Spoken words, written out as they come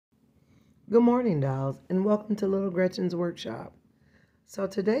Good morning, dolls, and welcome to Little Gretchen's workshop. So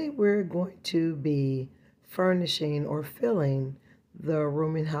today we're going to be furnishing or filling the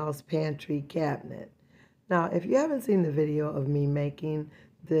rooming house pantry cabinet. Now, if you haven't seen the video of me making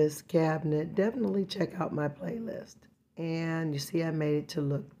this cabinet, definitely check out my playlist. And you see I made it to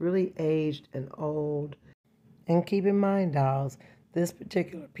look really aged and old. And keep in mind, dolls, this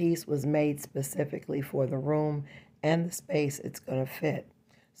particular piece was made specifically for the room and the space it's going to fit.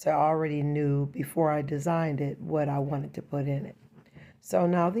 So I already knew before I designed it what I wanted to put in it. So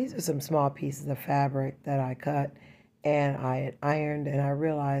now these are some small pieces of fabric that I cut and I had ironed, and I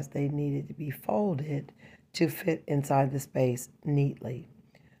realized they needed to be folded to fit inside the space neatly.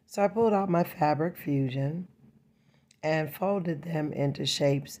 So I pulled out my fabric fusion and folded them into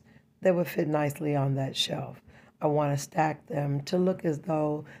shapes that would fit nicely on that shelf. I want to stack them to look as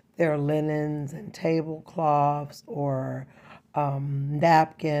though they're linens and tablecloths or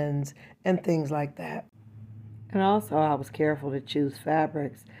napkins and things like that. And also I was careful to choose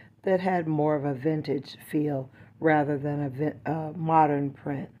fabrics that had more of a vintage feel rather than a modern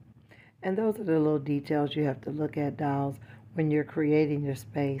print. And those are the little details you have to look at, dolls, when you're creating your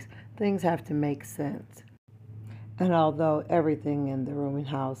space. Things have to make sense. And although everything in the rooming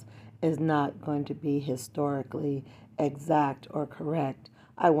house is not going to be historically exact or correct,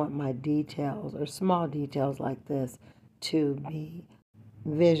 I want my details or small details like this to be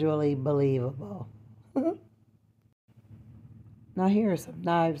visually believable. Now here are some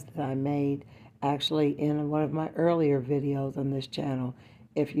knives that I made actually in one of my earlier videos on this channel.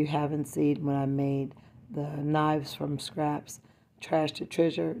 If you haven't seen when I made the knives from scraps, trash to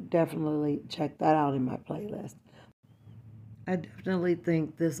treasure, definitely check that out in my playlist. I definitely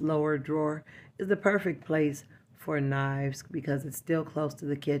think this lower drawer is the perfect place for knives because it's still close to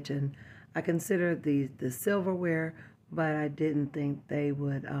the kitchen. I considered the silverware, but I didn't think they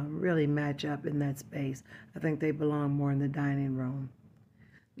would really match up in that space. I think they belong more in the dining room.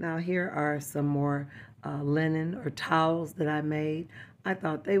 Now here are some more linen or towels that I made. I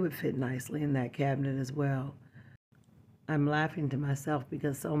thought they would fit nicely in that cabinet as well. I'm laughing to myself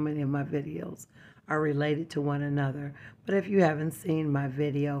because so many of my videos are related to one another. But if you haven't seen my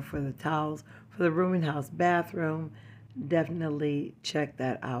video for the towels for the rooming house bathroom, definitely check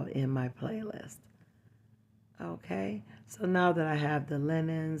that out in my playlist. Okay, so now that I have the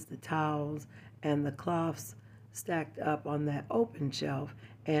linens, the towels, and the cloths stacked up on that open shelf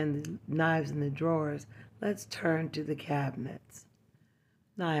and the knives in the drawers, let's turn to the cabinets.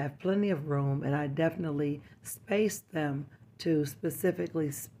 Now I have plenty of room, and I definitely spaced them to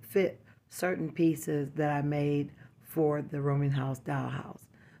specifically fit certain pieces that I made for the rooming house dollhouse.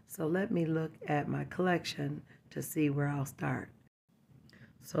 So let me look at my collection to see where I'll start.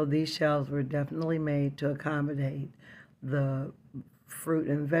 So these shelves were definitely made to accommodate the fruit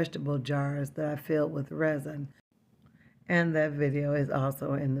and vegetable jars that I filled with resin. And that video is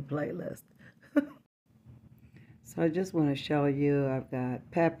also in the playlist. So I just want to show you I've got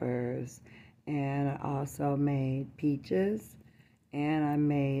peppers, and I also made peaches, and I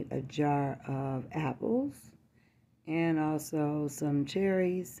made a jar of apples, and also some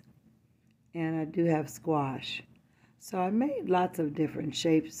cherries, and I do have squash. So I made lots of different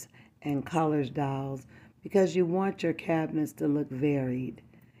shapes and colors, dolls, because you want your cabinets to look varied.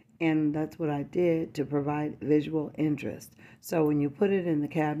 And that's what I did to provide visual interest. So when you put it in the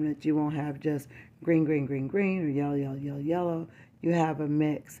cabinet, you won't have just green, green, green, green, or yellow, yellow, yellow, yellow. You have a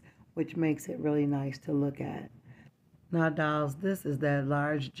mix, which makes it really nice to look at. Now, dolls, this is that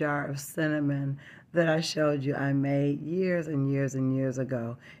large jar of cinnamon that I showed you I made years and years and years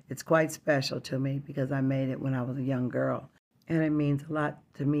ago. It's quite special to me because I made it when I was a young girl. And it means a lot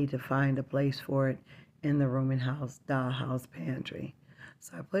to me to find a place for it in the rooming house dollhouse pantry.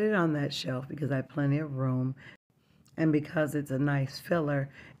 So I put it on that shelf because I have plenty of room, and because it's a nice filler,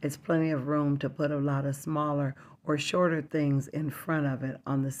 it's plenty of room to put a lot of smaller or shorter things in front of it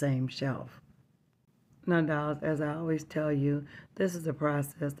on the same shelf. Now, dolls, as I always tell you, this is a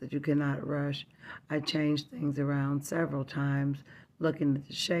process that you cannot rush. I changed things around several times, looking at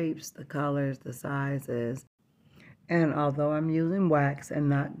the shapes, the colors, the sizes. And although I'm using wax and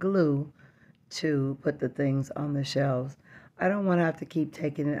not glue to put the things on the shelves, I don't want to have to keep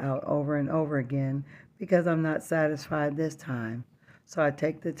taking it out over and over again because I'm not satisfied this time. So I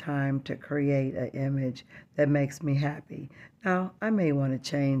take the time to create an image that makes me happy. Now, I may want to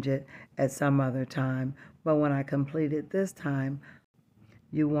change it at some other time, but when I complete it this time,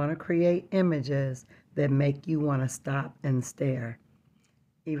 you want to create images that make you want to stop and stare,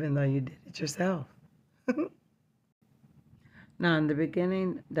 even though you did it yourself. Now, in the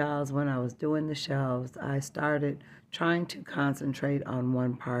beginning, dolls, when I was doing the shelves, I started trying to concentrate on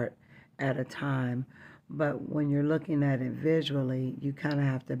one part at a time. But when you're looking at it visually, you kind of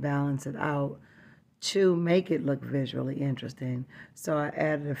have to balance it out to make it look visually interesting. So I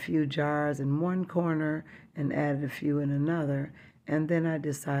added a few jars in one corner and added a few in another. And then I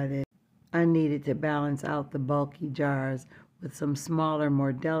decided I needed to balance out the bulky jars with some smaller,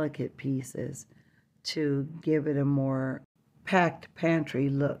 more delicate pieces to give it a more packed pantry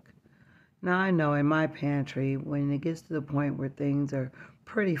look. Now I know in my pantry, when it gets to the point where things are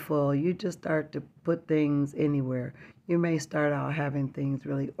pretty full, you just start to put things anywhere. You may start out having things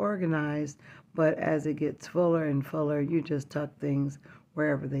really organized, but as it gets fuller and fuller, you just tuck things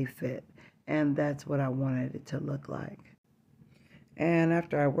wherever they fit. And that's what I wanted it to look like. And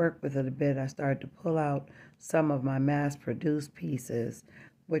after I worked with it a bit, I started to pull out some of my mass-produced pieces,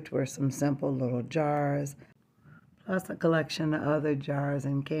 which were some simple little jars, plus a collection of other jars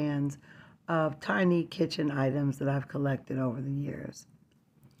and cans of tiny kitchen items that I've collected over the years.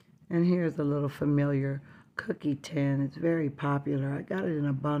 And here's a little familiar cookie tin. It's very popular. I got it in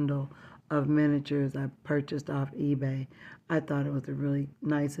a bundle of miniatures I purchased off eBay. I thought it was a really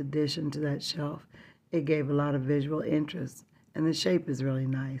nice addition to that shelf. It gave a lot of visual interest, and the shape is really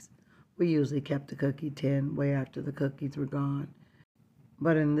nice. We usually kept the cookie tin way after the cookies were gone.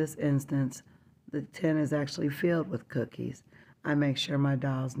 But in this instance, the tin is actually filled with cookies. I make sure my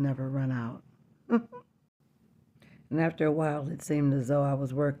dolls never run out. And after a while, it seemed as though I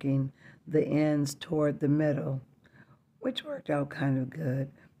was working the ends toward the middle, which worked out kind of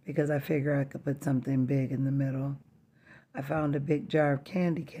good because I figured I could put something big in the middle. I found a big jar of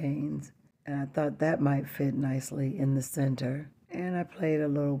candy canes, and I thought that might fit nicely in the center. And I played a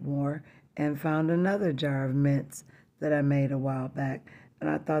little more and found another jar of mints that I made a while back, and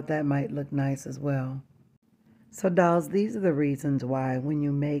I thought that might look nice as well. So dolls, these are the reasons why when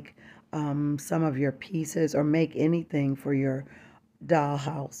you make some of your pieces or make anything for your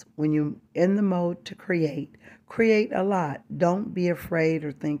dollhouse, when you're in the mode to create a lot. Don't be afraid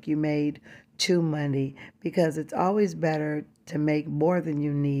or think you made too many, because it's always better to make more than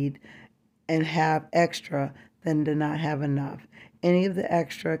you need and have extra than to not have enough. Any of the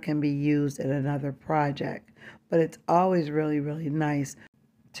extra can be used in another project, but it's always really, really nice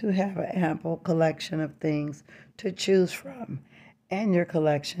to have an ample collection of things to choose from. And your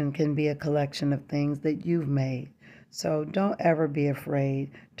collection can be a collection of things that you've made. So don't ever be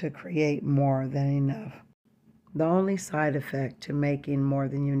afraid to create more than enough. The only side effect to making more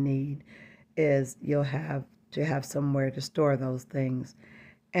than you need is you'll have to have somewhere to store those things.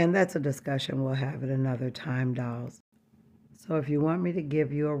 And that's a discussion we'll have at another time, dolls. So if you want me to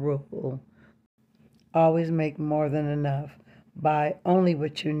give you a rule, always make more than enough. Buy only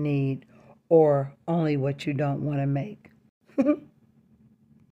what you need or only what you don't want to make.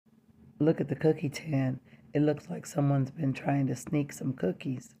 Look at the cookie tin. It looks like someone's been trying to sneak some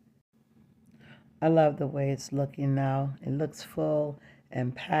cookies. I love the way it's looking now. It looks full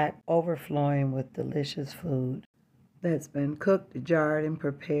and packed, overflowing with delicious food that's been cooked, jarred, and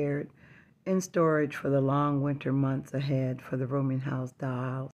prepared in storage for the long winter months ahead for the rooming house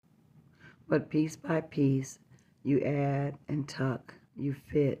dollhouse. But piece by piece, you add and tuck, you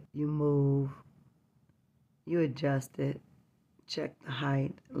fit, you move, you adjust it, check the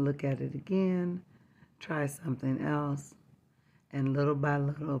height, look at it again, try something else, and little by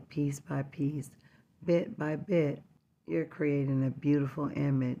little, piece by piece, bit by bit, you're creating a beautiful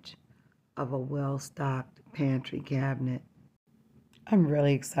image of a well-stocked pantry cabinet. I'm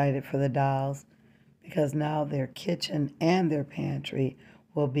really excited for the dolls because now their kitchen and their pantry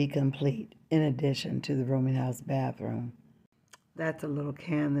will be complete in addition to the rooming house bathroom. That's a little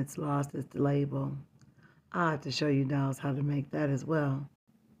can that's lost its label. I'll have to show you dolls how to make that as well.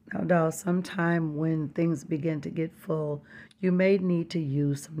 Now dolls, sometime when things begin to get full, you may need to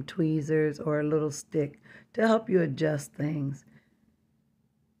use some tweezers or a little stick to help you adjust things.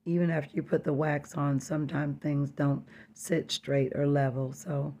 Even after you put the wax on, sometimes things don't sit straight or level,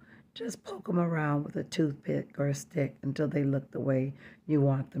 so just poke them around with a toothpick or a stick until they look the way you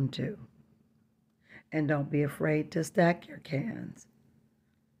want them to. And don't be afraid to stack your cans.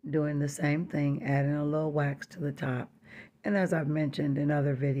 Doing the same thing, adding a little wax to the top. And as I've mentioned in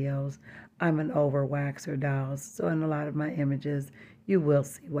other videos, I'm an over waxer, dolls, so in a lot of my images, you will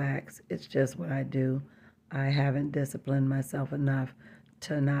see wax. It's just what I do. I haven't disciplined myself enough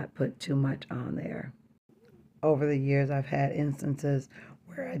to not put too much on there. Over the years, I've had instances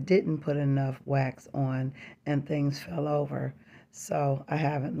where I didn't put enough wax on and things fell over. So I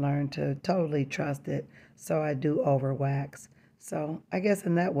haven't learned to totally trust it, so I do over wax. So I guess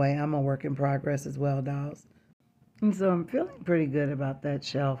in that way, I'm a work in progress as well, dolls. And so I'm feeling pretty good about that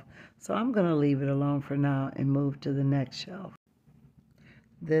shelf. So I'm going to leave it alone for now and move to the next shelf.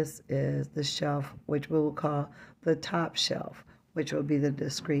 This is the shelf, which we will call the top shelf, which will be the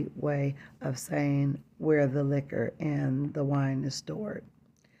discreet way of saying where the liquor and the wine is stored.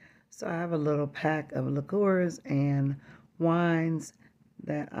 So I have a little pack of liqueurs and wines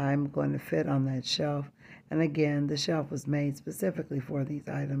that I'm going to fit on that shelf. And again, the shelf was made specifically for these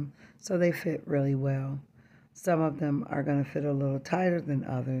items, so they fit really well. Some of them are going to fit a little tighter than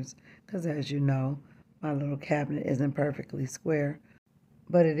others, because as you know, my little cabinet isn't perfectly square,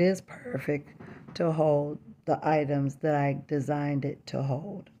 but it is perfect to hold the items that I designed it to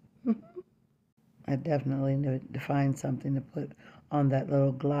hold. I definitely need to find something to put on that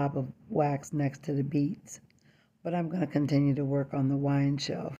little glob of wax next to the beets. But I'm going to continue to work on the wine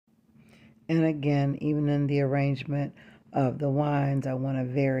shelf. And again, even in the arrangement of the wines, I want to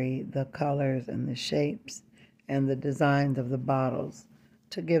vary the colors and the shapes and the designs of the bottles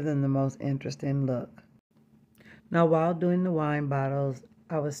to give them the most interesting look. Now, while doing the wine bottles,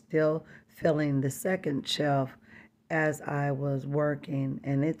 I was still filling the second shelf as I was working,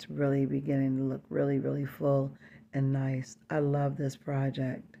 and it's really beginning to look really, really full and nice. I love this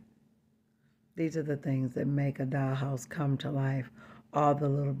project. These are the things that make a dollhouse come to life, all the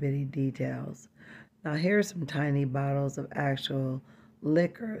little bitty details. Now here's some tiny bottles of actual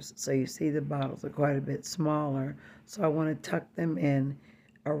liquors. So you see the bottles are quite a bit smaller. So I want to tuck them in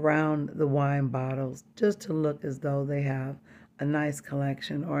around the wine bottles just to look as though they have a nice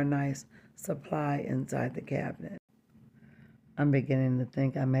collection or a nice supply inside the cabinet. I'm beginning to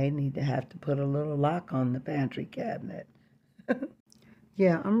think I may need to have to put a little lock on the pantry cabinet.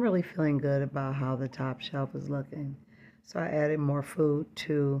 Yeah, I'm really feeling good about how the top shelf is looking. So I added more food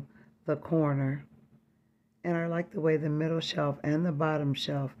to the corner. And I like the way the middle shelf and the bottom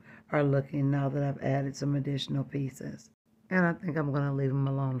shelf are looking now that I've added some additional pieces. And I think I'm going to leave them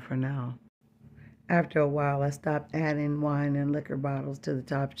alone for now. After a while, I stopped adding wine and liquor bottles to the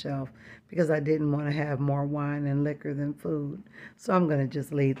top shelf because I didn't want to have more wine and liquor than food. So I'm going to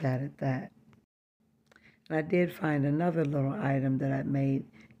just leave that at that. And I did find another little item that I made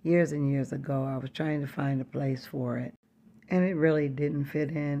years and years ago. I was trying to find a place for it, and it really didn't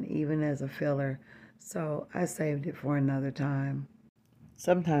fit in even as a filler, so I saved it for another time.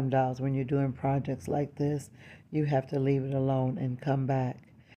 Sometimes, dolls, when you're doing projects like this, you have to leave it alone and come back.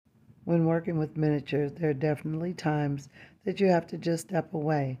 When working with miniatures, there are definitely times that you have to just step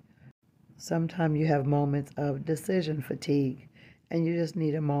away. Sometimes you have moments of decision fatigue, and you just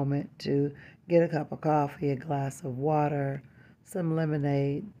need a moment to get a cup of coffee, a glass of water, some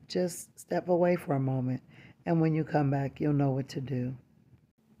lemonade. Just step away for a moment, and when you come back, you'll know what to do.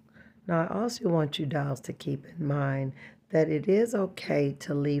 Now, I also want you dolls to keep in mind that it is okay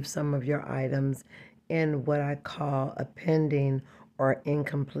to leave some of your items in what I call a pending or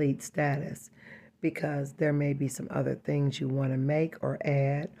incomplete status, because there may be some other things you want to make or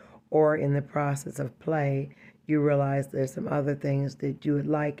add, or in the process of play, you realize there's some other things that you would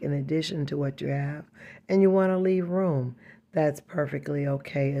like in addition to what you have, and you want to leave room. That's perfectly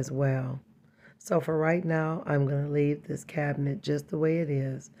okay as well. So for right now, I'm going to leave this cabinet just the way it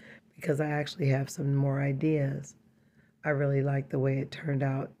is because I actually have some more ideas. I really like the way it turned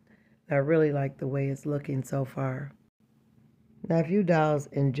out. I really like the way it's looking so far. Now, if you dolls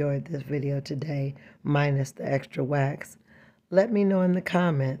enjoyed this video today, minus the extra wax, let me know in the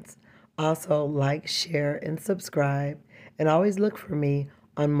comments. Also, like, share, and subscribe. And always look for me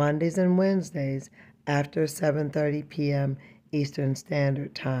on Mondays and Wednesdays after 7:30 p.m. Eastern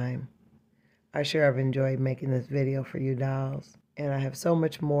Standard Time. I sure have enjoyed making this video for you dolls. And I have so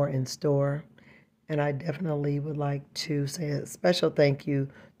much more in store. And I definitely would like to say a special thank you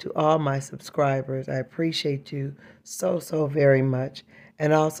to all my subscribers. I appreciate you so, so very much.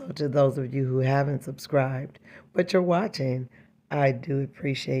 And also to those of you who haven't subscribed, but you're watching, I do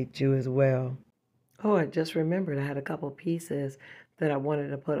appreciate you as well. Oh, I just remembered I had a couple pieces that I wanted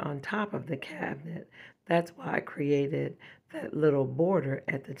to put on top of the cabinet. That's why I created that little border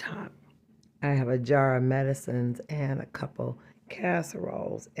at the top. I have a jar of medicines and a couple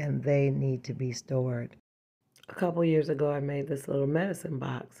casseroles, and they need to be stored. A couple years ago, I made this little medicine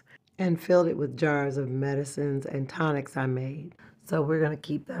box and filled it with jars of medicines and tonics I made. So we're going to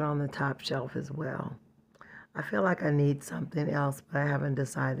keep that on the top shelf as well. I feel like I need something else, but I haven't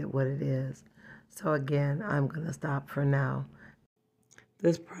decided what it is. So again, I'm going to stop for now.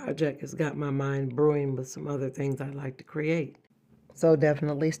 This project has got my mind brewing with some other things I'd like to create. So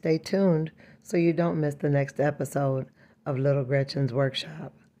definitely stay tuned so you don't miss the next episode of Little Gretchen's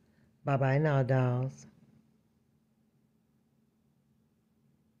Workshop. Bye-bye now, dolls.